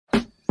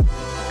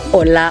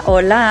Hola,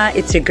 hola,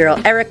 it's your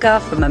girl Erica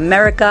from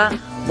America.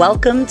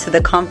 Welcome to the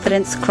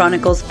Confidence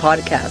Chronicles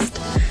podcast.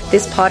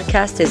 This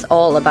podcast is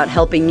all about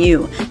helping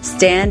you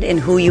stand in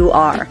who you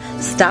are.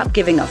 Stop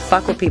giving a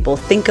fuck what people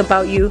think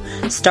about you.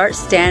 Start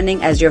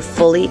standing as your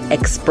fully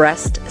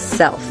expressed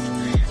self.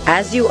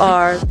 As you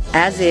are,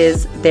 as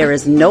is, there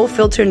is no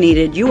filter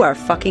needed. You are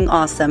fucking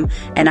awesome,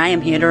 and I am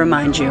here to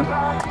remind you.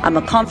 I'm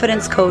a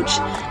confidence coach,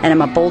 and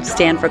I'm a bold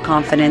stand for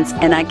confidence,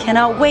 and I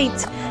cannot wait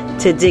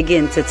to dig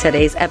into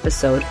today's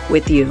episode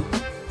with you.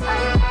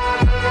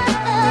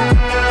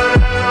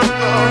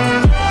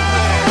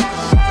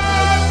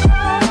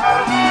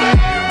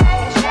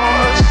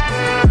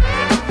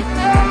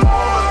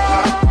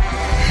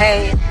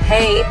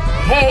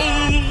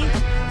 Hey,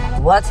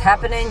 what's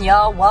happening,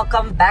 y'all?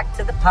 Welcome back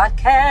to the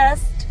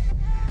podcast.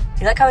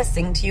 Do you like how I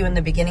sing to you in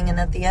the beginning and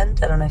at the end?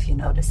 I don't know if you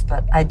noticed,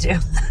 but I do.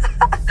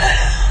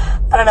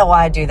 I don't know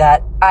why I do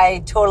that.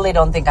 I totally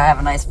don't think I have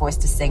a nice voice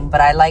to sing, but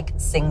I like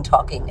sing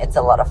talking. It's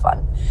a lot of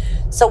fun.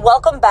 So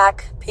welcome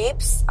back,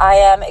 peeps. I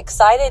am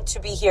excited to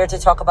be here to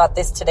talk about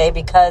this today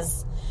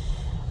because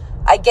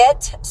I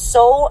get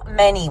so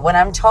many. When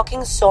I'm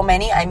talking so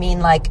many, I mean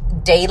like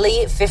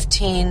daily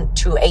 15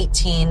 to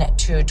 18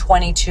 to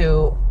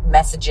 22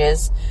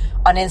 messages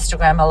on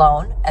Instagram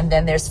alone. And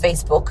then there's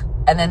Facebook,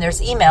 and then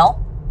there's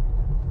email.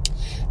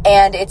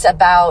 And it's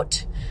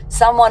about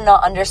someone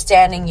not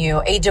understanding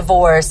you, a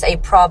divorce, a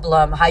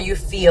problem, how you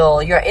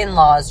feel, your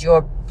in-laws,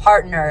 your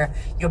partner,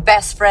 your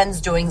best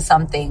friends doing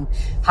something,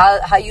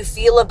 how you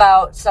feel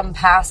about some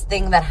past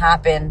thing that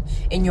happened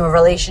in your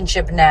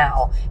relationship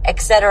now,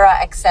 etc.,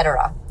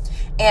 etc.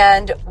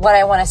 And what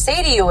I want to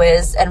say to you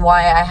is, and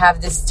why I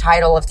have this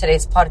title of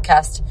today's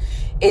podcast,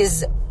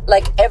 is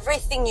like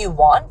everything you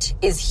want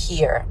is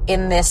here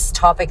in this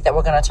topic that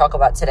we're going to talk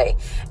about today.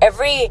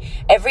 Every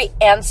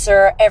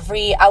answer,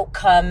 every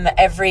outcome,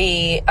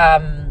 every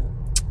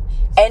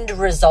end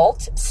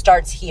result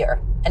starts here.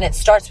 And it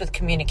starts with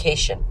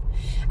communication.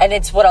 And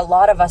it's what a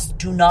lot of us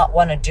do not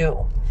want to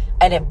do.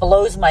 And it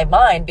blows my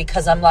mind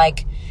because I'm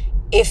like,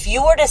 if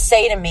you were to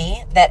say to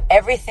me that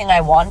everything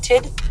I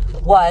wanted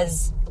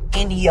was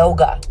in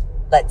yoga,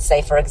 let's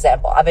say, for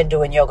example, I've been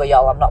doing yoga,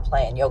 y'all. I'm not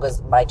playing. Yoga's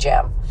my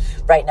jam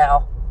right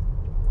now.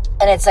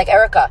 And it's like,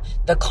 Erica,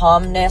 the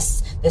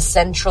calmness, the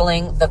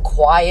centraling, the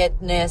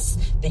quietness,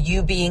 the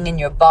you being in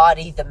your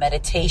body, the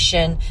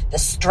meditation, the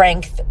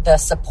strength, the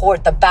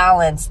support, the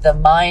balance, the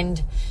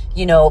mind,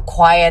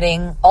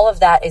 quieting, all of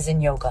that is in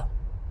yoga.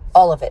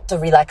 All of it, the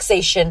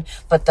relaxation,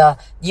 but the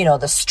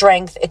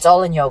strength, it's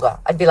all in yoga.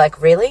 I'd be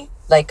like, really?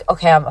 Like,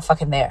 okay, I'm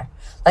fucking there.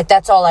 Like,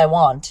 that's all I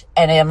want.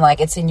 And I'm like,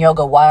 it's in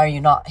yoga. Why are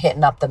you not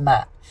hitting up the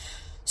mat?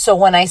 So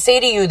when I say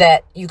to you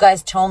that you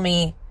guys tell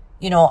me,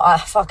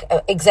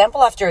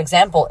 example after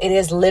example, it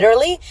is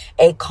literally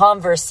a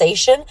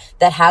conversation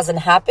that hasn't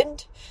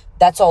happened.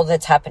 That's all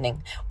that's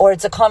happening. Or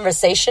it's a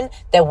conversation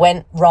that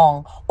went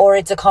wrong. Or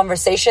it's a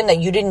conversation that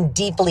you didn't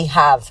deeply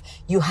have.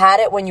 You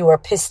had it when you were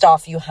pissed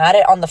off. You had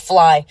it on the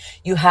fly.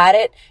 You had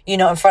it,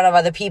 in front of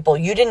other people.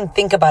 You didn't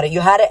think about it.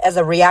 You had it as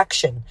a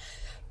reaction.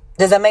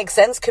 Does that make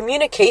sense?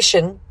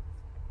 Communication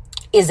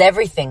is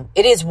everything.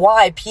 It is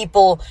why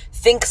people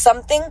think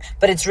something,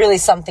 but it's really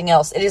something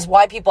else. It is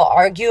why people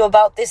argue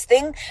about this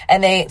thing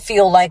and they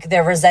feel like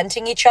they're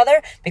resenting each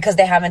other because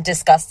they haven't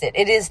discussed it.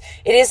 It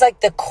is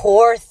like the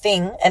core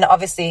thing. And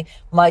obviously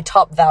my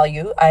top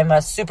value, I'm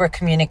a super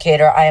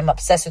communicator. I am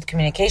obsessed with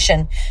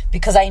communication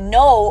because I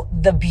know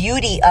the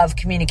beauty of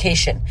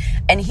communication.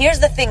 And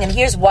here's the thing, and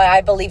here's why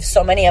I believe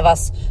so many of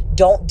us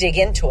don't dig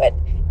into it.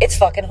 It's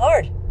fucking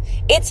hard.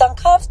 It's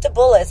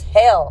uncomfortable as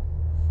hell.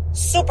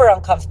 Super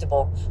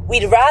uncomfortable.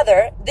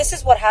 This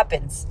is what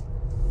happens.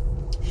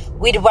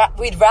 We'd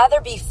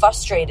rather be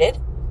frustrated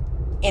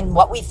in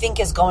what we think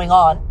is going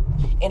on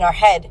in our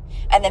head.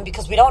 And then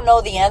because we don't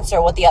know the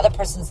answer, what the other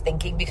person's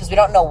thinking, because we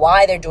don't know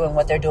why they're doing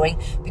what they're doing,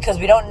 because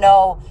we don't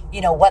know,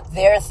 what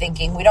they're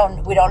thinking, we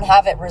don't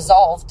have it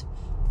resolved.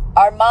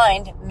 Our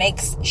mind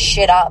makes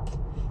shit up.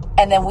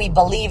 And then we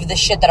believe the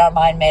shit that our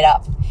mind made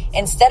up.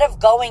 Instead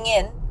of going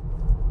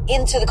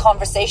into the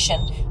conversation,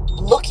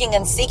 looking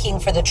and seeking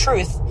for the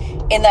truth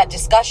in that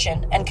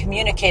discussion and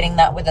communicating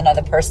that with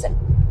another person.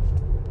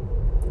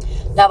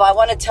 Now, I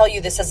want to tell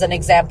you this as an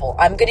example.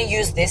 I'm going to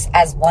use this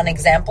as one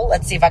example.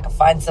 Let's see if I can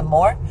find some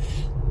more.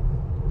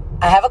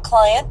 I have a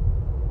client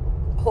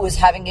who is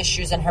having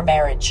issues in her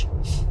marriage.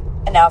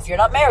 And now, if you're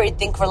not married,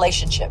 think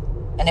relationship.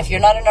 And if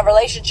you're not in a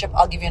relationship,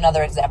 I'll give you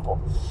another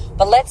example.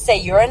 But let's say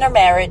you're in a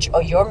marriage,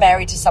 or you're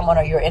married to someone,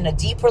 or you're in a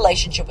deep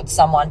relationship with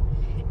someone,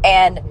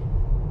 and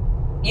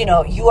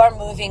you are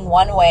moving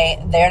one way,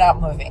 they're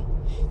not moving.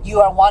 You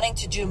are wanting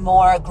to do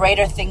more,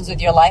 greater things with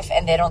your life,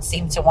 and they don't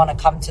seem to want to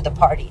come to the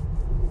party.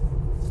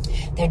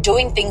 They're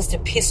doing things to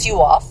piss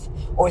you off,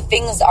 or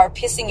things are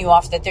pissing you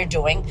off that they're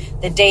doing.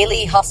 The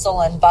daily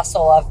hustle and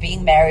bustle of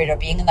being married or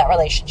being in that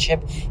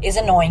relationship is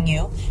annoying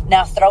you.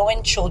 Now throw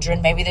in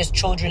children. Maybe there's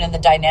children in the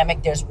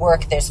dynamic. There's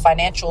work. There's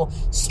financial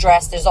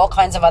stress. There's all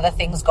kinds of other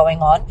things going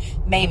on.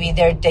 Maybe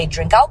they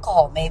drink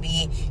alcohol.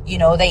 Maybe,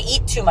 they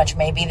eat too much.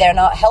 Maybe they're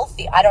not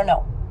healthy. I don't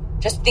know.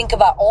 Just think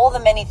about all the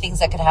many things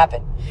that could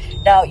happen.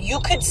 Now, you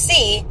could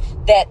see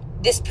that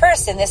this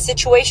person, this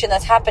situation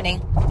that's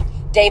happening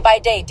day by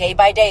day,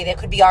 there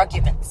could be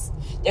arguments.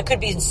 There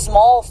could be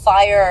small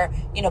fire,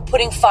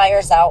 putting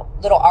fires out,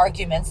 little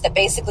arguments that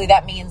basically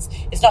that means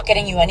it's not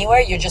getting you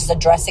anywhere. You're just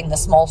addressing the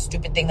small,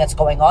 stupid thing that's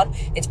going on.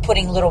 It's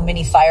putting little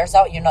mini fires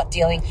out. You're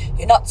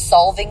not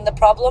solving the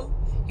problem.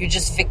 You're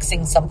just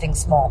fixing something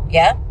small.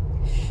 Yeah.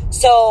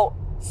 So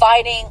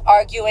fighting,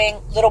 arguing,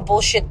 little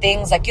bullshit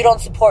things like you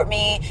don't support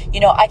me,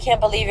 I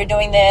can't believe you're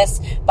doing this,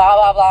 blah,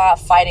 blah, blah,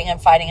 fighting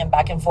and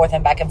back and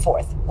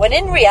forth. When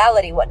in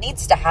reality, what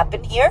needs to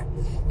happen here,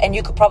 and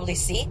you could probably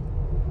see,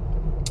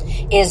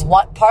 is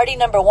what party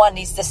number one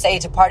needs to say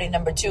to party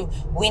number two,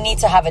 we need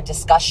to have a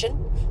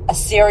discussion, a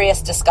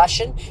serious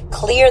discussion,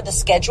 clear the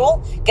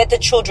schedule, get the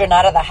children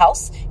out of the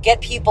house,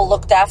 get people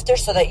looked after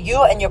so that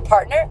you and your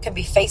partner can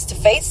be face to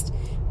face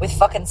with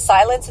fucking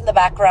silence in the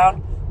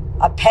background,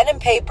 a pen and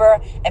paper,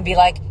 and be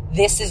like,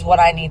 this is what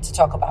I need to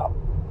talk about.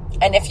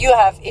 And if you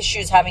have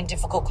issues having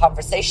difficult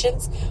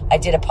conversations, I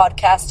did a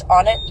podcast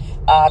on it,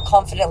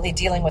 confidently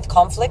dealing with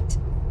conflict.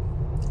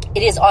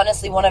 It is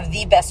honestly one of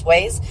the best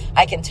ways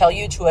I can tell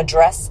you to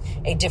address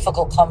a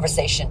difficult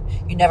conversation.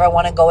 You never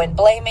want to go in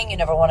blaming. You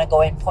never want to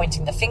go in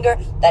pointing the finger.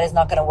 That is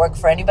not going to work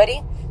for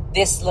anybody.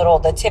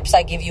 The tips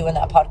I give you in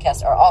that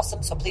podcast are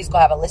awesome. So please go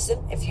have a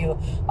listen if you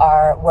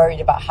are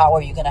worried about how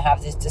are you going to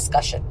have this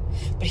discussion.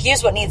 But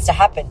here's what needs to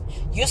happen.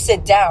 You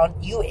sit down,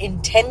 you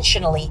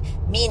intentionally,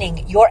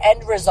 meaning your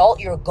end result,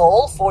 your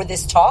goal for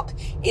this talk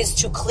is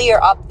to clear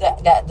up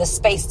the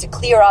space, to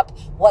clear up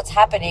what's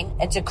happening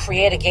and to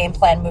create a game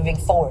plan moving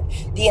forward.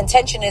 The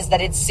intention is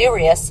that it's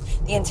serious.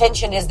 The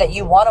intention is that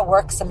you want to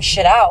work some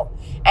shit out.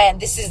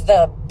 And this is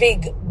the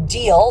big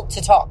deal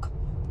to talk.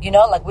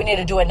 Like we need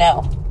to do it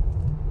now.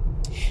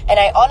 And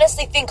I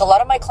honestly think a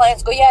lot of my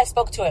clients go, yeah, I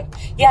spoke to him.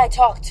 Yeah, I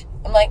talked.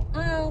 I'm like,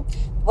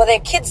 were there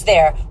kids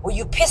there? Were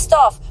you pissed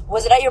off?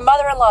 Was it at your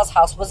mother-in-law's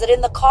house? Was it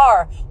in the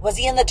car? Was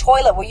he in the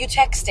toilet? Were you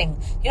texting?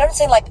 You know what I'm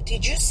saying? Like,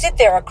 did you sit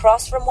there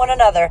across from one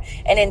another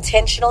and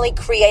intentionally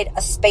create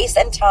a space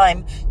and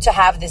time to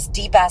have this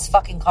deep-ass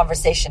fucking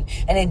conversation?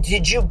 And then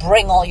did you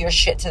bring all your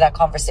shit to that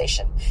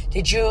conversation?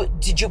 Did you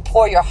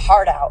pour your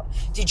heart out?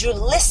 Did you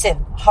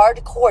listen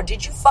hardcore?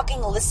 Did you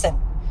fucking listen?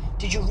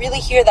 Did you really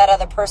hear that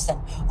other person?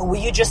 Or were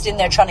you just in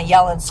there trying to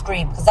yell and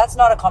scream? Because that's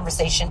not a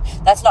conversation.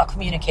 That's not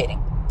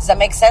communicating. Does that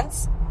make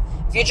sense?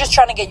 If you're just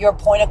trying to get your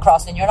point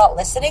across and you're not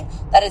listening,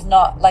 that is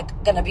not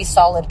going to be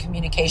solid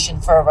communication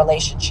for a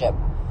relationship.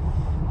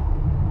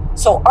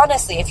 So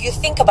honestly, if you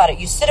think about it,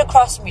 you sit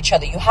across from each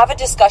other, you have a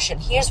discussion.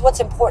 Here's what's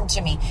important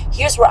to me.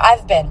 Here's where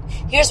I've been.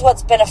 Here's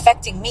what's been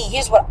affecting me.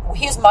 Here's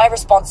my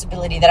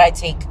responsibility that I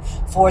take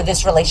for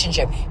this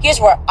relationship. Here's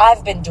where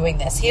I've been doing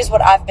this. Here's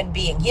what I've been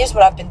being. Here's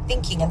what I've been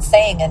thinking and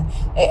saying and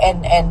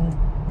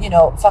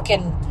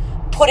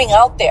fucking putting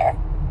out there,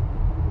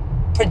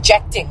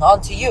 projecting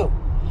onto you.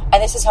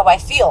 And this is how I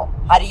feel.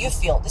 How do you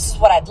feel? This is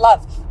what I'd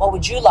love. What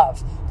would you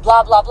love?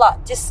 Blah, blah, blah.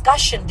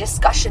 Discussion,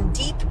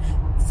 deep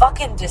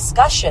fucking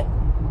discussion.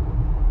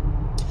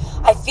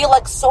 I feel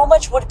like so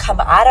much would come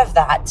out of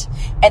that,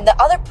 and the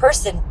other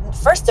person,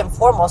 first and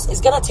foremost, is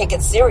going to take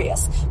it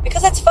serious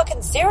because it's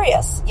fucking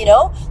serious.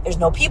 There's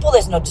no people,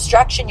 there's no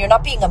distraction. You're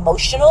not being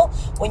emotional.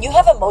 When you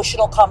have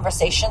emotional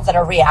conversations that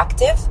are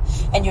reactive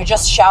and you're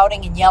just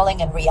shouting and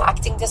yelling and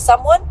reacting to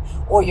someone,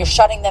 or you're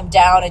shutting them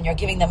down and you're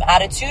giving them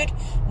attitude,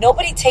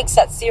 nobody takes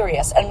that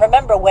serious. And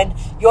remember, when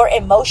your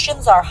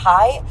emotions are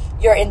high,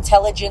 your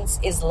intelligence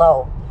is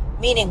low.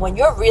 Meaning, when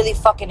you're really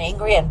fucking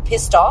angry and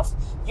pissed off,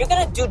 you're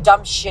going to do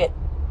dumb shit.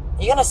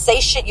 You're going to say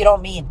shit you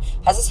don't mean.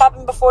 Has this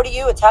happened before to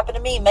you? It's happened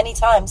to me many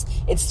times.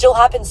 It still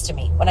happens to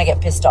me when I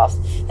get pissed off.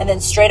 And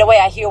then straight away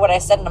I hear what I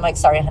said and I'm like,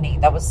 sorry, honey,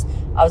 I was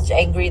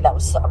angry.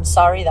 I'm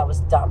sorry. That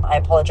was dumb. I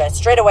apologize.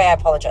 Straight away I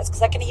apologize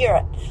because I can hear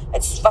it.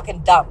 It's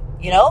fucking dumb,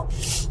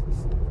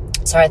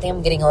 Sorry, I think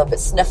I'm getting a little bit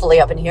sniffly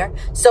up in here.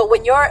 So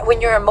when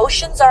your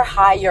emotions are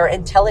high, your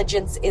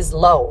intelligence is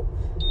low.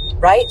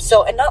 Right?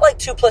 So, and not like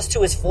 2 +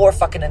 2 is 4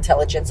 fucking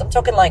intelligence. I'm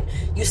talking like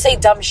you say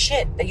dumb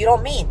shit that you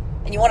don't mean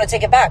and you want to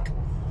take it back.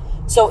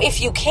 So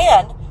if you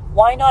can,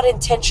 why not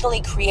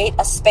intentionally create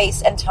a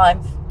space and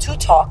time to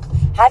talk?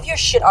 Have your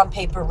shit on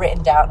paper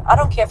written down. I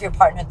don't care if your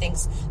partner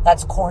thinks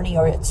that's corny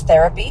or it's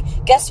therapy.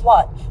 Guess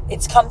what?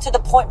 It's come to the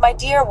point, my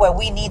dear, where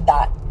we need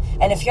that.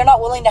 And if you're not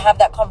willing to have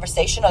that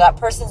conversation, or that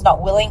person's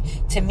not willing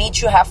to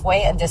meet you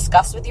halfway and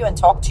discuss with you and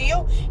talk to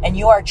you, and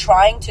you are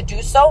trying to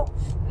do so,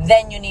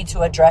 then you need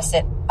to address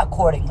it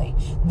accordingly.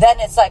 Then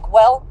it's like,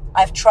 well,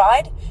 I've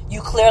tried.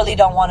 You clearly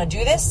don't want to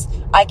do this.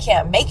 I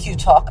can't make you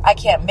talk. I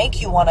can't make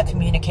you want to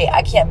communicate.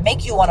 I can't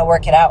make you want to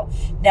work it out.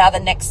 Now the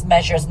next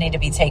measures need to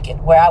be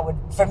taken, where I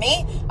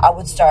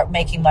would start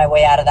making my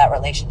way out of that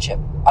relationship.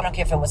 I don't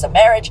care if it was a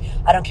marriage.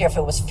 I don't care if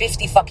it was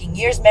 50 fucking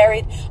years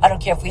married. I don't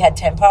care if we had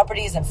 10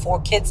 properties and 4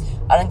 kids.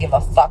 I don't give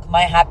a fuck.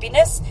 My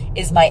happiness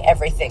is my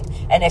everything.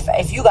 And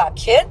if you got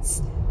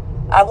kids,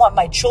 I want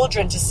my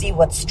children to see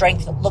what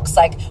strength looks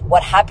like,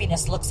 what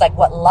happiness looks like,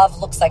 what love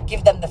looks like.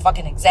 Give them the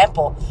fucking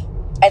example.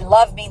 And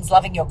love means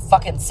loving your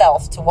fucking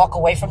self, to walk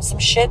away from some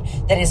shit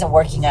that isn't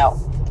working out.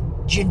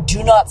 You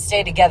do not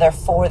stay together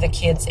for the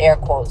kids, air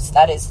quotes.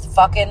 That's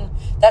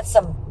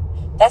some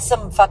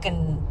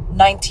fucking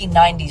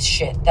 1990s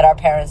shit that our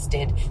parents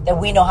did, that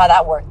we know how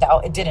that worked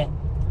out. It didn't.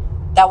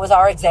 That was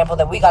our example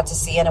that we got to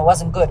see, and it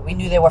wasn't good. We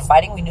knew they were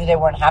fighting. We knew they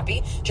weren't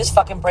happy. Just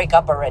fucking break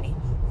up already.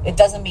 It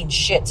doesn't mean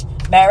shit.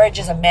 Marriage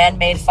is a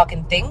man-made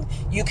fucking thing.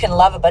 You can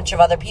love a bunch of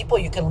other people.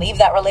 You can leave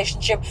that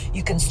relationship.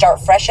 You can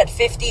start fresh at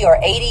 50 or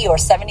 80 or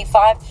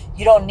 75.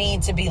 You don't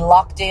need to be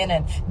locked in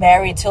and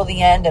married till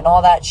the end and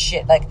all that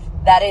shit. Like,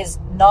 that's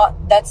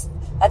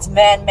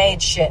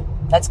man-made shit.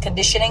 That's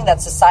conditioning,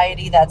 that's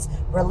society, that's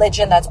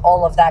religion, that's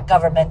all of that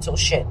governmental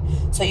shit.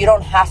 So you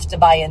don't have to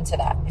buy into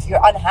that. If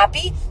you're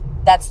unhappy,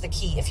 that's the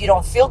key. If you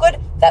don't feel good,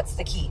 that's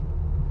the key.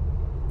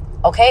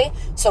 Okay?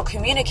 So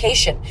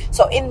communication.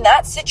 So in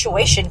that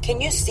situation,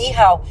 can you see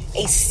how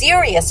a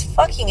serious,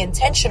 fucking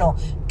intentional,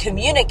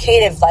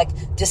 communicative,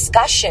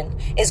 discussion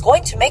is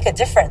going to make a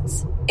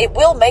difference? It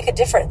will make a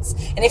difference.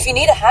 And if you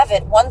need to have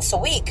it once a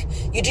week,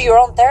 you do your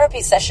own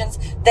therapy sessions,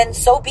 then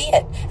so be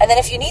it. And then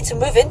if you need to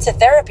move into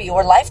therapy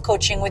or life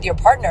coaching with your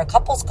partner,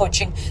 couples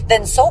coaching,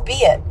 then so be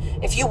it.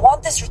 If you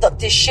want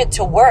this shit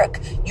to work,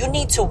 you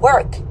need to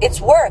work.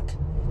 It's work.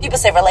 People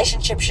say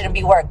relationships shouldn't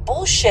be work.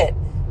 Bullshit.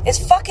 It's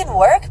fucking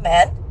work,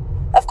 man.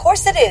 Of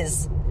course it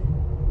is.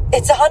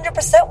 It's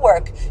 100%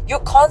 work. You're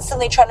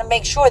constantly trying to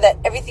make sure that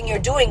everything you're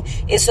doing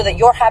is so that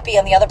you're happy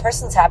and the other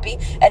person's happy,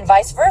 and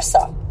vice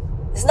versa.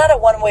 It's not a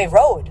one-way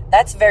road.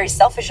 That's very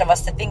selfish of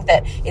us to think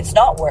that it's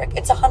not work.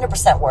 It's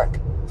 100% work.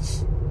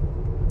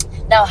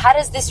 Now, how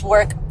does this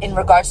work in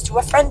regards to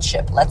a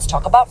friendship? Let's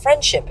talk about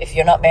friendship. If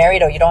you're not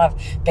married or you don't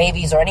have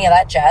babies or any of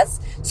that jazz.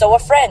 So a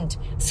friend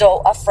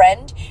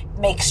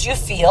makes you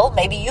feel,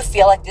 maybe you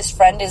feel like this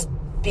friend is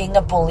being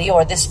a bully,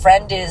 or this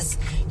friend is,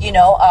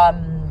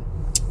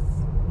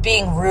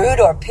 being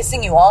rude or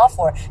pissing you off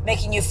or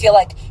making you feel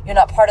like you're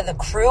not part of the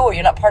crew or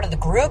you're not part of the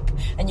group,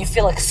 and you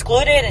feel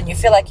excluded and you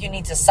feel like you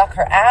need to suck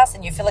her ass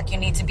and you feel like you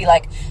need to be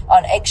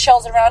on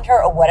eggshells around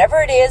her or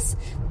whatever it is.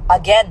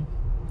 Again,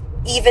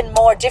 even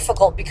more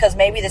difficult because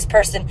maybe this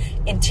person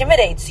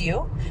intimidates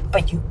you,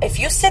 but if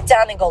you sit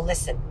down and go,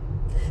 listen,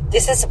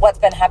 this is what's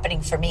been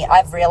happening for me.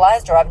 I've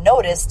realized, or I've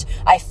noticed,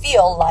 I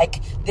feel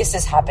like this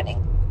is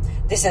happening.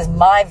 This is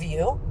my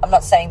view. I'm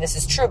not saying this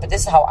is true, but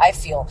this is how I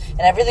feel.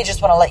 And I really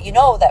just want to let you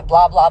know that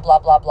blah, blah, blah,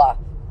 blah, blah.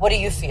 What do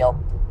you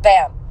feel?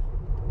 Bam.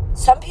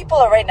 Some people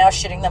are right now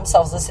shitting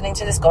themselves listening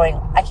to this going,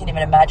 I can't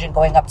even imagine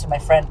going up to my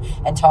friend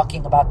and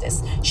talking about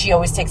this. She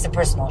always takes it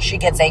personal. She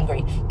gets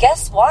angry.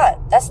 Guess what?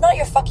 That's not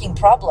your fucking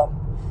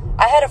problem.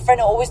 I had a friend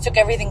who always took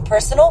everything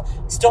personal,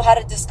 still had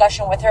a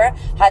discussion with her,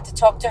 had to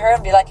talk to her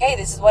and be like, hey,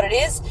 this is what it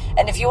is.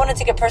 And if you want to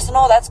take it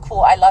personal, that's cool.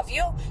 I love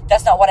you.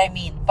 That's not what I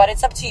mean. But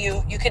it's up to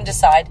you. You can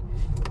decide.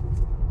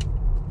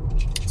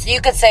 So you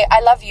could say,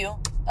 I love you.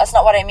 That's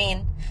not what I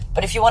mean.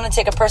 But if you want to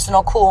take it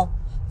personal, cool.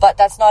 But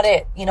that's not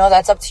it.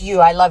 That's up to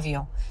you. I love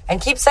you.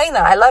 And keep saying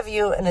that. I love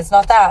you. And it's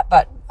not that,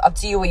 but up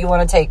to you what you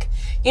want to take.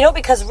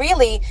 Because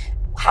really,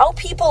 how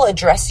people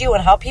address you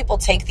and how people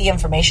take the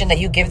information that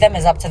you give them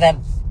is up to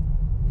them.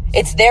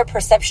 It's their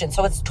perception,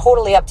 so it's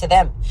totally up to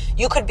them.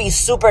 You could be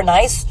super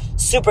nice,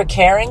 super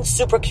caring,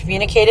 super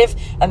communicative,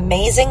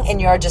 amazing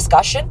in your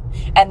discussion,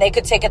 and they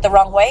could take it the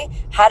wrong way.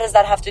 How does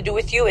that have to do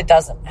with you? It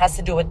doesn't. It has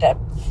to do with them.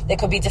 They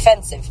could be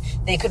defensive.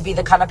 They could be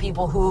the kind of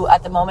people who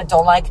at the moment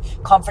don't like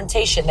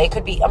confrontation. They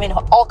could be,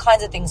 all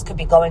kinds of things could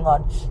be going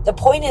on. The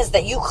point is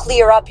that you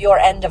clear up your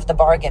end of the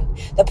bargain.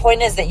 The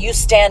point is that you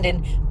stand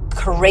in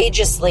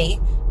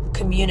courageously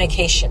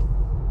communication.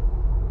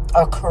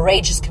 Or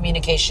courageous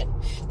communication.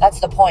 That's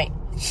the point.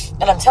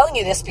 And I'm telling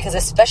you this because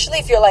especially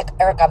if you're like,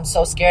 Eric, I'm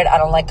so scared, I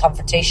don't like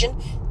confrontation,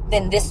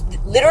 then this,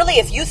 literally,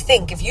 if you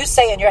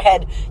say in your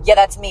head, yeah,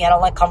 that's me, I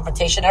don't like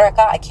confrontation,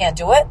 Erica, I can't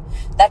do it,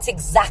 that's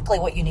exactly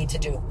what you need to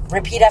do.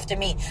 Repeat after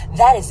me.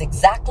 That is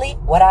exactly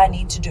what I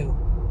need to do.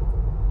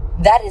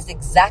 That is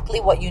exactly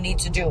what you need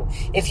to do.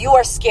 If you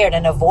are scared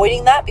and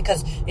avoiding that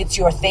because it's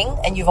your thing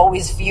and you've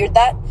always feared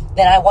that,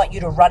 then I want you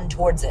to run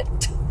towards it.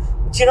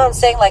 Do you know what I'm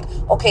saying?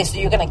 Okay, so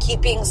you're going to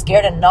keep being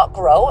scared and not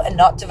grow and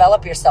not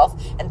develop yourself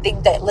and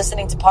think that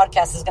listening to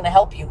podcasts is going to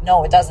help you.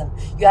 No, it doesn't.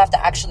 You have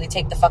to actually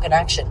take the fucking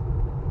action.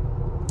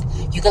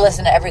 You could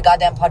listen to every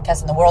goddamn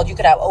podcast in the world. You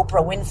could have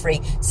Oprah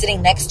Winfrey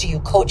sitting next to you,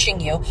 coaching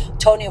you,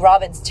 Tony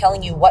Robbins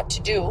telling you what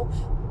to do,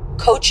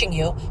 coaching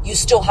you. You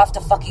still have to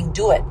fucking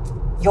do it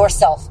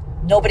yourself.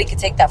 Nobody can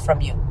take that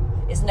from you.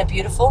 Isn't it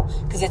beautiful?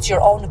 Because it's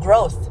your own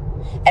growth.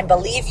 And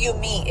believe you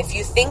me, if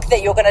you think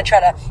that you're going to try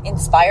to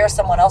inspire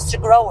someone else to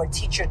grow or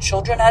teach your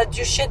children how to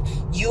do shit,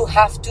 you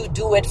have to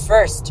do it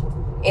first.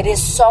 It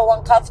is so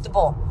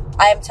uncomfortable.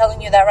 I am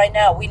telling you that right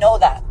now. We know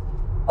that.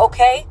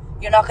 Okay?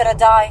 You're not going to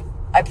die.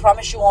 I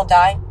promise you won't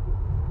die.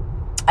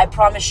 I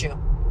promise you.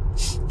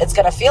 It's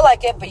going to feel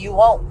like it, but you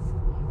won't.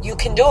 You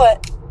can do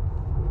it.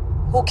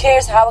 Who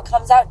cares how it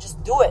comes out?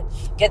 Just do it.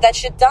 Get that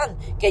shit done.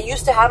 Get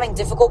used to having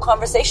difficult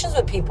conversations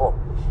with people.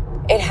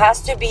 It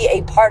has to be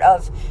a part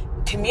of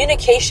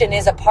communication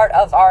is a part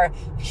of our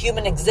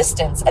human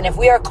existence. And if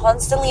we are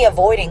constantly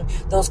avoiding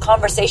those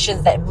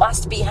conversations that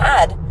must be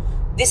had,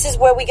 this is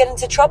where we get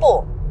into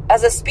trouble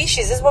as a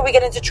species. This is where we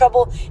get into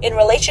trouble in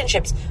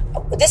relationships.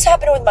 This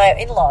happened with my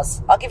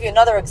in-laws. I'll give you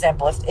another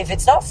example. If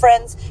it's not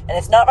friends and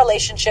it's not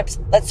relationships,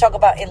 let's talk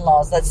about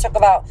in-laws. Let's talk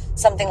about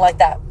something like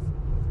that.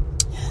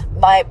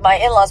 My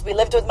in-laws, we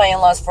lived with my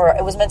in-laws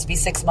it was meant to be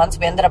 6 months.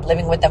 We ended up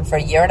living with them for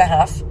 1.5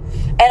 years.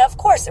 And of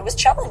course, it was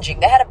challenging.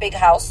 They had a big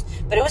house,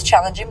 but it was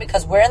challenging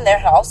because we're in their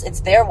house.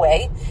 It's their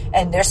way.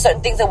 And there's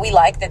certain things that we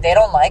like that they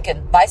don't like,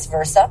 and vice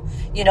versa,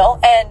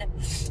 and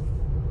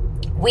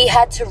we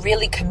had to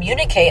really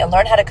communicate and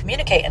learn how to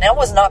communicate. And I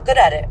was not good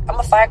at it. I'm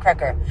a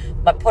firecracker.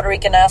 My Puerto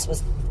Rican ass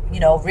was,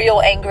 real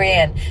angry.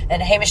 And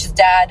Hamish's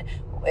dad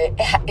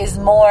is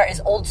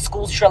old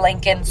school Sri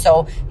Lankan.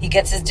 So he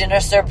gets his dinner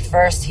served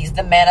first. He's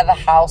the man of the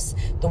house.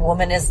 The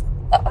woman is,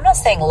 I'm not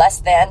saying less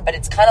than, but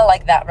it's kind of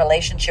like that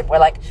relationship where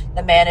like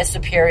the man is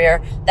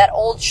superior, that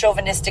old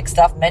chauvinistic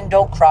stuff, men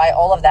don't cry,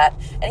 all of that.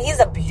 And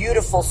he's a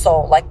beautiful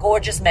soul, like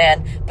gorgeous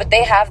man, but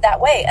they have that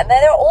way. And then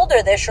they're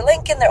older, they're Sri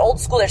Lankan, they're old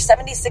school, they're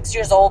 76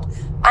 years old.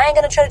 I ain't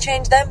going to try to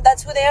change them.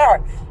 That's who they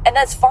are. And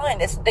that's fine.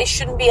 They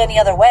shouldn't be any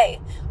other way.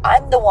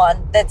 I'm the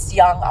one that's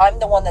young. I'm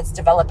the one that's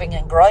developing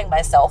and growing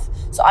myself.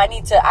 So I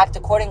need to act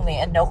accordingly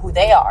and know who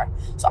they are.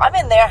 So I'm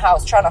in their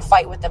house trying to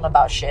fight with them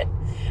about shit.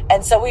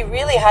 And so we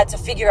really had to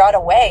figure out a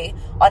way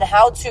on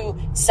how to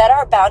set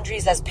our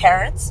boundaries as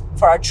parents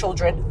for our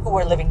children who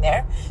were living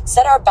there,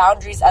 set our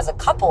boundaries as a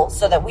couple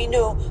so that we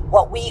knew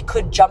what we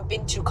could jump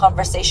into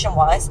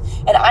conversation-wise.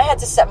 And I had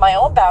to set my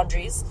own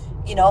boundaries,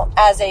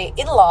 as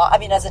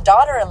as a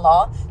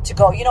daughter-in-law, to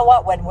go, you know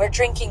what, when we're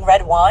drinking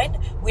red wine,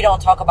 we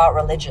don't talk about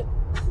religion.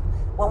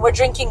 When we're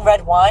drinking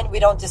red wine, we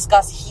don't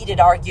discuss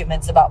heated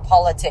arguments about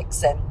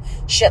politics and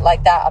shit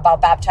like that, about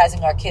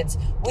baptizing our kids.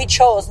 We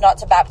chose not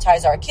to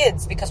baptize our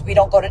kids because we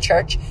don't go to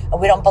church and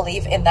we don't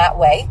believe in that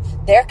way.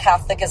 They're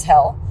Catholic as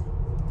hell.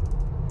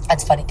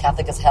 That's funny,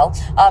 Catholic as hell.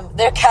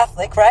 They're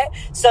Catholic, right?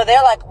 So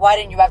they're like, why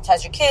didn't you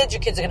baptize your kids?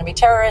 Your kids are going to be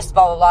terrorists,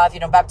 blah, blah, blah, if you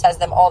don't baptize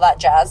them, all that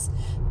jazz.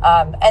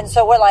 And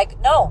so we're like,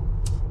 no,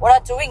 we're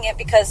not doing it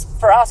because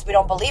for us, we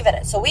don't believe in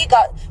it. So we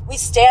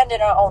stand in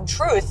our own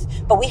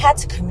truth, but we had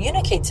to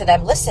communicate to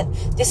them, listen,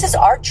 this is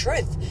our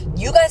truth.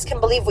 You guys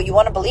can believe what you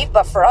want to believe,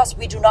 but for us,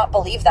 we do not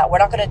believe that. We're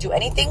not going to do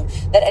anything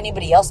that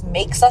anybody else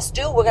makes us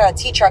do. We're going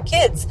to teach our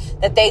kids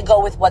that they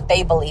go with what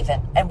they believe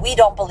in. And we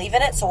don't believe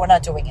in it, so we're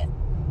not doing it.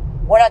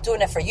 We're not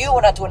doing it for you.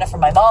 We're not doing it for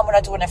my mom. We're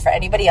not doing it for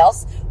anybody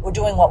else. We're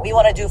doing what we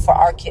want to do for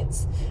our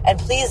kids. And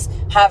please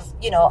have,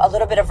 a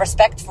little bit of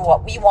respect for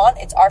what we want.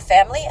 It's our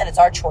family and it's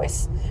our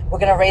choice. We're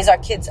going to raise our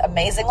kids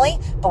amazingly,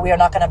 but we are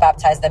not going to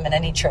baptize them in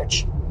any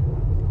church.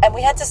 And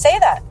we had to say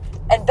that.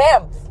 And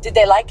bam, did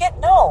they like it?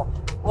 No.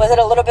 Was it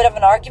a little bit of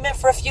an argument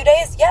for a few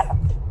days? Yeah.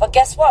 But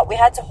guess what? We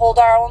had to hold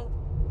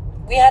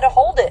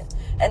it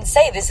and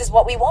say, this is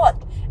what we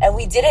want. And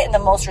we did it in the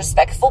most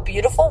respectful,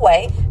 beautiful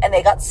way. And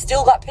they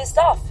still got pissed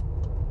off.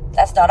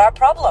 That's not our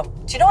problem.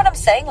 Do you know what I'm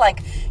saying? Like,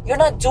 you're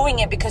not doing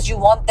it because you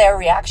want their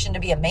reaction to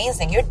be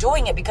amazing. You're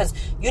doing it because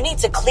you need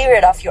to clear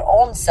it off your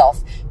own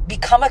self.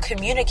 Become a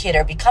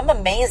communicator. Become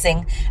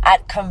amazing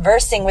at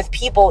conversing with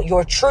people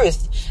your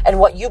truth and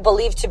what you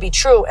believe to be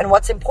true and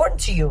what's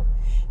important to you.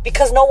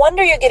 Because no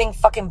wonder you're getting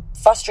fucking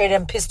frustrated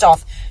and pissed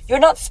off. You're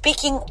not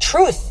speaking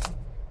truth.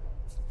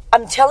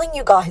 I'm telling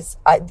you guys,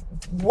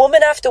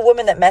 woman after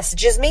woman that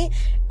messages me,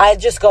 I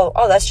just go,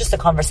 oh, that's just a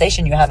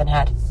conversation you haven't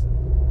had.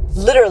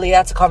 Literally,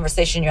 that's a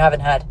conversation you haven't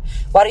had.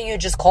 Why don't you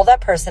just call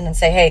that person and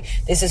say, hey,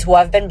 this is who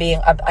I've been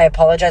being. I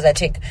apologize. I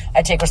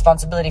take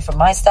responsibility for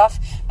my stuff,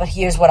 but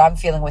here's what I'm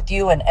feeling with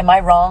you. And am I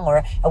wrong?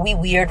 Or are we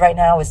weird right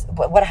now?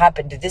 What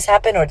happened? Did this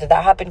happen or did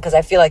that happen? Because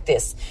I feel like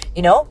this,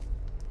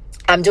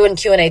 I'm doing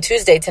Q&A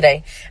Tuesday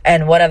today.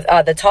 And one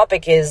of the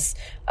topic is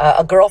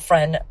a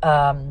girlfriend.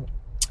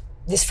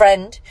 This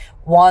friend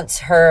wants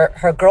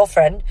her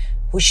girlfriend,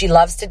 who she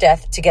loves to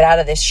death, to get out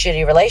of this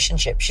shitty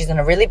relationship. She's in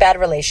a really bad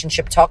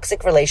relationship,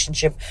 toxic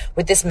relationship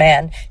with this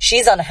man.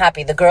 She's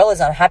unhappy. The girl is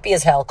unhappy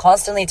as hell,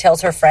 constantly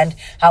tells her friend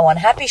how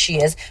unhappy she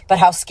is, but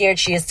how scared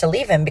she is to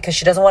leave him because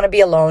she doesn't want to be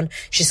alone.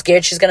 She's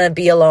scared she's going to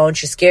be alone.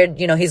 She's scared,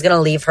 he's going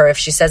to leave her if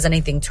she says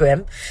anything to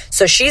him.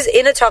 So she's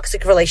in a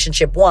toxic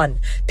relationship, 1,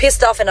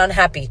 pissed off and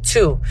unhappy,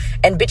 2,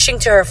 and bitching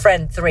to her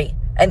friend, 3,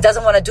 and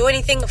doesn't want to do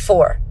anything,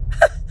 4.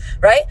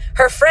 Right?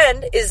 Her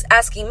friend is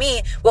asking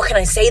me, what can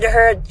I say to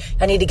her?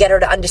 I need to get her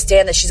to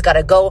understand that she's got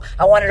to go.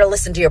 I want her to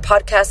listen to your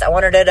podcast. I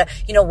want her to,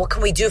 what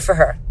can we do for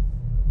her?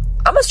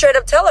 I'm going to straight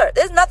up tell her,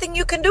 there's nothing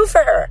you can do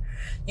for her.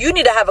 You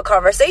need to have a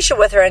conversation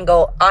with her and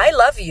go, I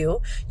love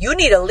you. You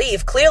need to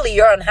leave. Clearly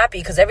you're unhappy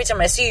because every time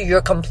I see you,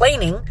 you're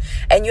complaining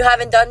and you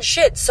haven't done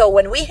shit. So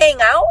when we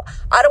hang out,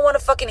 I don't want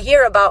to fucking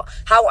hear about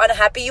how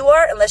unhappy you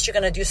are unless you're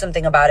going to do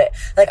something about it.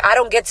 Like, I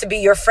don't get to be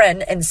your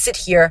friend and sit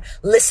here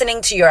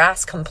listening to your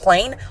ass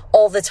complain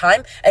all the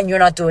time and you're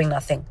not doing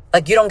nothing.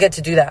 Like, you don't get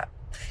to do that.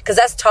 because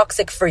that's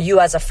toxic for you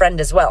as a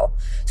friend as well.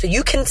 So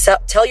you can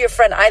tell your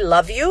friend, I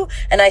love you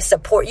and I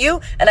support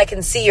you and I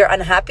can see you're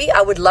unhappy.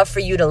 I would love for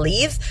you to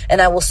leave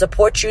and I will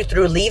support you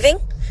through leaving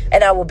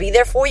and I will be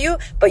there for you.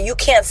 But you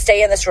can't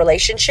stay in this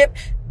relationship,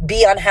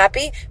 be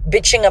unhappy,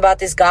 bitching about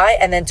this guy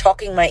and then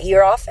talking my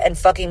ear off and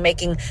fucking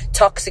making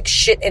toxic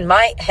shit in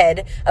my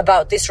head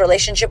about this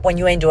relationship when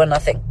you ain't doing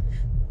nothing.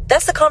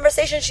 That's the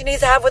conversation she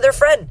needs to have with her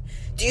friend.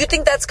 Do you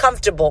think that's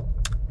comfortable?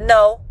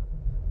 No.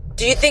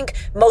 Do you think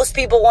most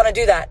people want to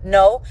do that?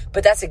 No.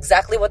 But that's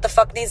exactly what the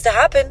fuck needs to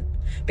happen.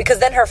 Because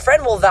then her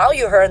friend will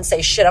value her and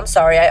say, shit, I'm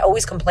sorry, I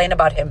always complain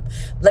about him.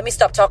 Let me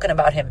stop talking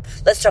about him.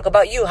 Let's talk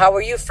about you. How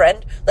are you,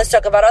 friend? Let's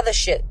talk about other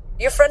shit.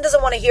 Your friend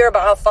doesn't want to hear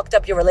about how fucked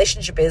up your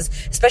relationship is,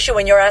 especially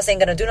when your ass ain't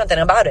going to do nothing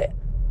about it.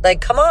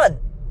 Like, come on.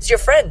 It's your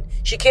friend.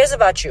 She cares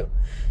about you.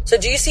 So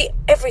do you see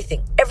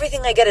everything?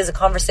 Everything I get is a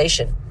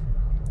conversation.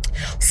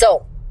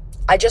 So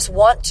I just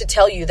want to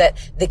tell you that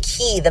the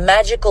key, the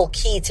magical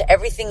key to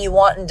everything you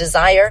want and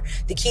desire,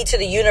 the key to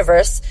the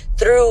universe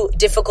through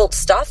difficult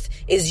stuff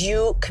is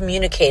you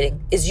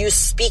communicating, is you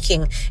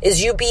speaking,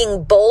 is you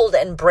being bold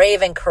and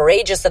brave and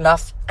courageous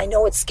enough. I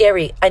know it's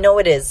scary. I know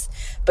it is.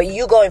 But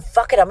you going,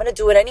 fuck it, I'm going to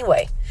do it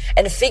anyway.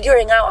 And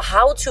figuring out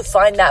how to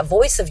find that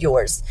voice of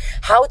yours,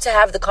 how to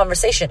have the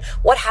conversation.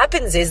 What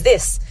happens is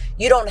this,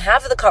 you don't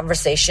have the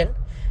conversation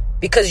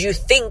because you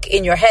think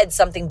in your head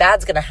something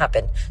bad's going to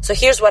happen. So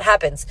here's what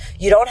happens.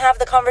 You don't have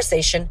the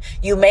conversation.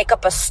 You make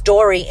up a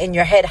story in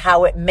your head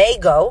how it may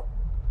go.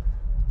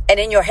 And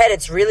in your head,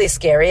 it's really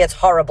scary. It's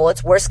horrible.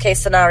 It's worst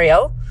case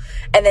scenario.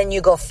 And then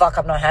you go, fuck,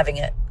 I'm not having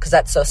it because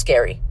that's so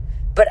scary.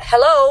 But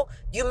hello,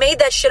 you made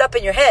that shit up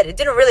in your head. It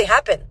didn't really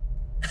happen.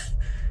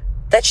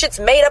 That shit's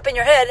made up in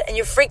your head and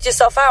you freaked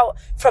yourself out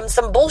from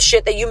some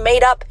bullshit that you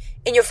made up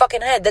in your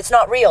fucking head that's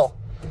not real.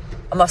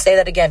 I'm going to say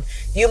that again.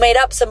 You made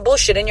up some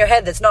bullshit in your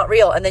head that's not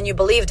real, and then you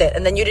believed it,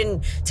 and then you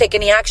didn't take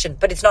any action,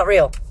 but it's not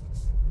real.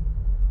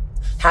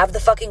 Have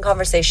the fucking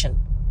conversation.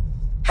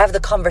 Have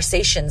the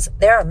conversations.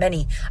 There are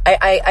many.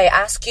 I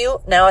ask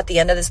you now at the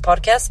end of this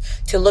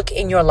podcast to look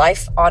in your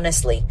life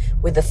honestly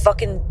with the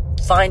fucking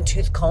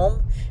fine-tooth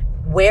comb.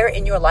 Where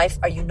in your life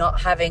are you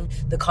not having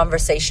the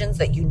conversations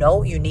that you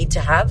know you need to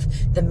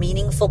have? The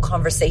meaningful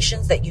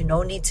conversations that you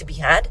know need to be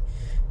had?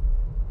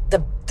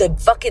 The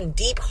fucking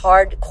deep,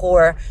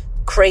 hardcore,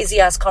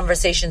 crazy-ass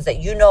conversations that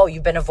you know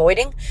you've been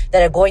avoiding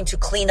that are going to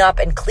clean up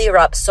and clear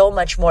up so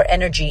much more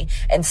energy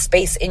and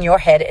space in your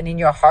head and in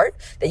your heart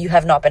that you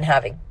have not been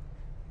having.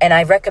 And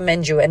I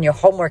recommend you, and your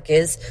homework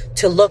is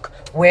to look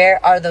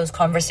where are those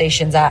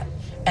conversations at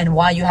and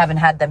why you haven't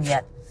had them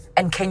yet.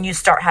 And can you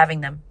start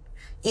having them?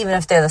 Even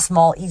if they're the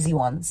small, easy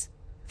ones.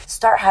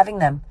 Start having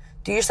them.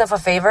 Do yourself a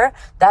favor.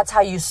 That's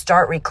how you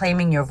start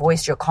reclaiming your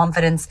voice, your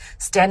confidence,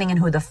 standing in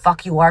who the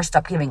fuck you are.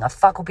 Stop giving a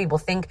fuck what people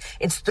think.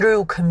 It's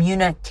through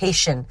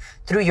communication,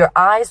 through your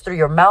eyes, through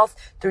your mouth,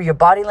 through your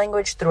body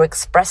language, through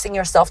expressing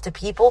yourself to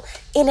people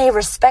in a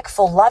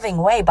respectful, loving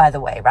way, by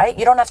the way, right?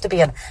 You don't have to be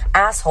an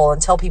asshole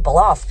and tell people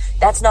off.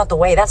 That's not the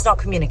way. That's not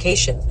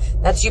communication.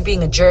 That's you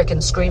being a jerk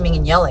and screaming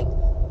and yelling.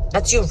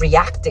 That's you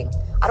reacting.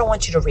 I don't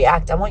want you to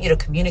react. I want you to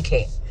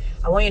communicate.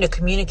 I want you to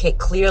communicate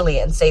clearly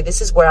and say,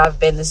 this is where I've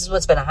been. This is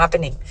what's been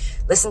happening.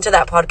 Listen to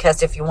that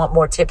podcast if you want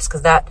more tips,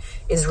 because that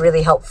is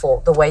really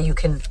helpful, the way you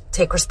can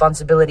take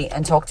responsibility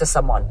and talk to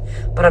someone.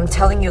 But I'm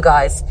telling you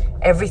guys,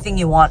 everything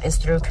you want is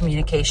through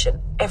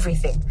communication.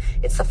 Everything.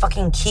 It's the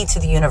fucking key to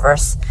the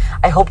universe.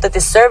 I hope that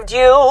this served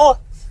you.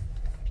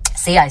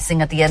 See, I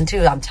sing at the end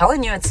too. I'm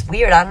telling you, it's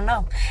weird. I don't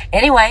know.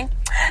 Anyway,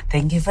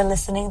 thank you for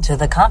listening to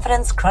the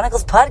Confidence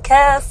Chronicles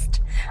podcast.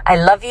 I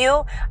love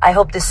you. I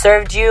hope this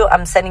served you.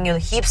 I'm sending you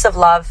heaps of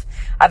love.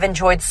 I've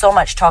enjoyed so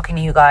much talking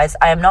to you guys.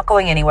 I am not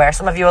going anywhere.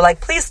 Some of you are like,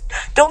 please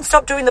don't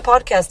stop doing the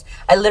podcast.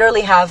 I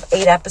literally have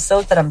 8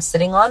 episodes that I'm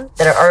sitting on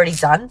that are already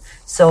done.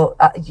 So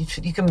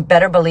you can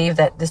better believe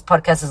that this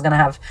podcast is going to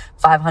have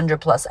 500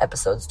 plus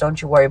episodes. Don't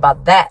you worry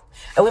about that.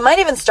 And we might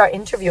even start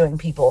interviewing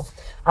people.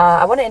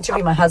 I want to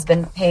interview my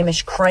husband,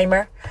 Hamish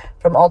Kramer,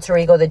 from Alter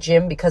Ego, the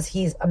gym, because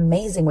he's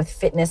amazing with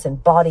fitness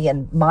and body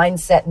and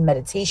mindset and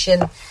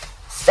meditation.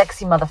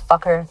 Sexy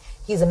motherfucker.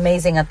 He's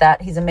amazing at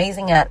that. He's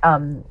amazing at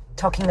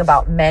talking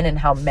about men and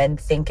how men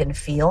think and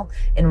feel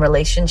in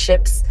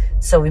relationships.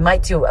 So we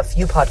might do a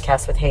few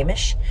podcasts with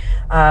Hamish.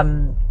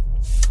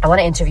 I want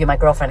to interview my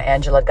girlfriend,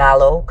 Angela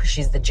Gallo, because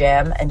she's the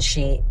jam, and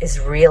she is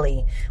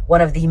really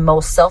one of the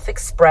most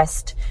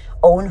self-expressed,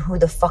 own who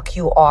the fuck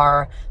you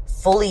are,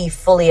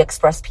 fully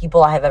expressed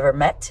people I have ever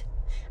met.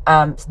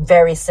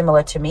 Very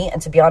similar to me.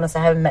 And to be honest,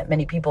 I haven't met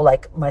many people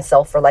like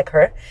myself or like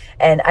her.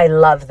 And I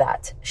love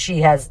that.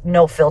 She has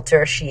no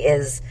filter. She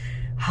is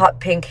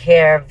hot pink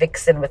hair,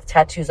 vixen with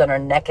tattoos on her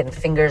neck and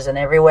fingers and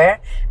everywhere.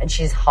 And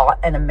she's hot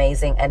and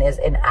amazing and is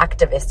an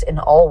activist in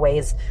all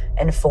ways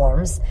and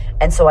forms.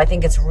 And so I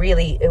think it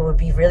would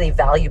be really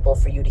valuable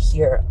for you to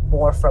hear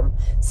more from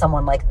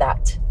someone like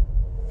that.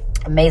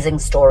 Amazing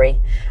story.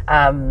 So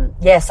I'm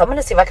going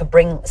to see if I could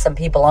bring some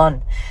people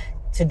on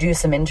to do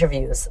some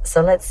interviews.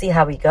 So let's see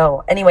how we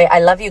go. Anyway, I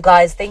love you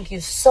guys. Thank you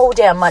so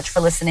damn much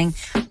for listening.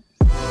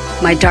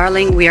 My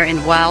darling, we are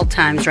in wild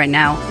times right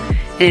now.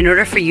 And in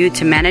order for you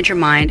to manage your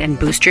mind and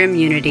boost your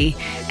immunity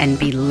and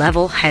be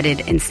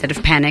level-headed instead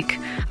of panic,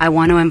 I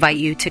want to invite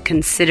you to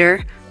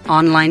consider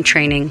online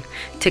training,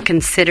 to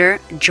consider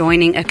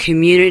joining a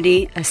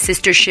community, a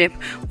sistership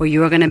where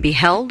you are going to be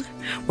held,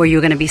 where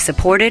you're going to be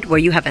supported, where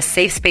you have a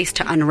safe space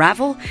to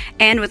unravel.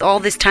 And with all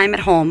this time at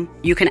home,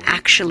 you can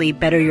actually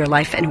better your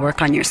life and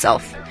work on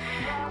yourself.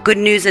 Good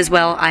news as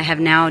well, I have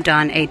now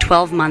done a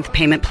 12-month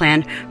payment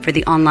plan for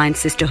the online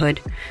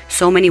sisterhood.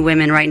 So many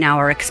women right now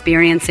are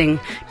experiencing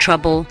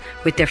trouble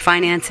with their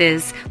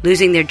finances,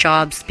 losing their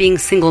jobs, being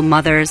single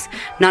mothers,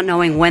 not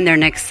knowing when their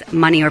next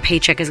money or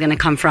paycheck is going to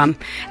come from.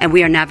 And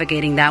we are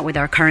navigating that with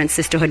our current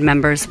sisterhood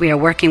members. We are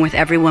working with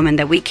every woman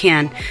that we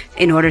can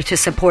in order to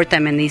support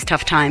them in these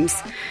tough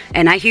times.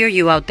 And I hear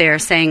you out there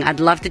saying, I'd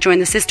love to join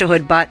the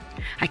sisterhood, but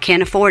I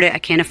can't afford it. I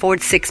can't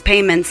afford 6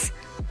 payments.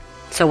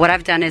 So what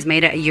I've done is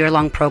made it a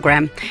year-long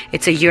program.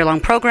 It's a year-long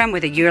program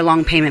with a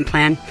year-long payment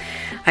plan.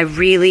 I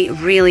really,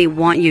 really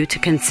want you to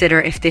consider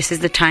if this is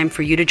the time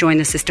for you to join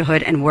the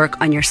sisterhood and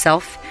work on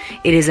yourself.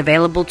 It is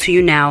available to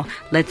you now.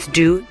 Let's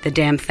do the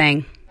damn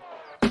thing.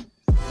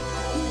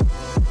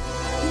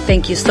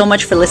 Thank you so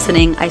much for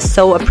listening. I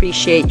so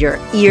appreciate your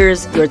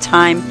ears, your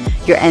time,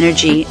 your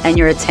energy, and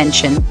your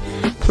attention.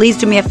 Please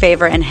do me a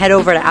favor and head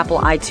over to Apple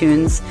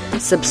iTunes,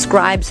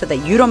 subscribe so that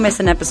you don't miss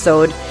an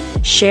episode,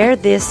 share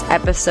this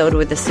episode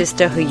with a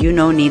sister who you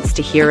know needs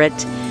to hear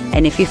it,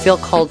 and if you feel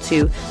called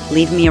to,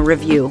 leave me a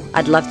review.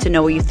 I'd love to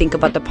know what you think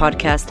about the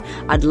podcast.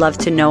 I'd love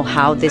to know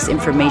how this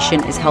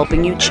information is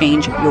helping you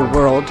change your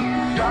world.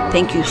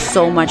 Thank you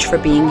so much for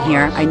being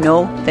here. I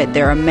know that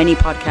there are many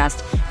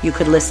podcasts you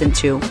could listen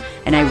to,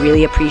 and I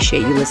really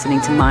appreciate you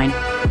listening to mine.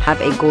 Have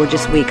a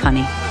gorgeous week,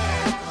 honey.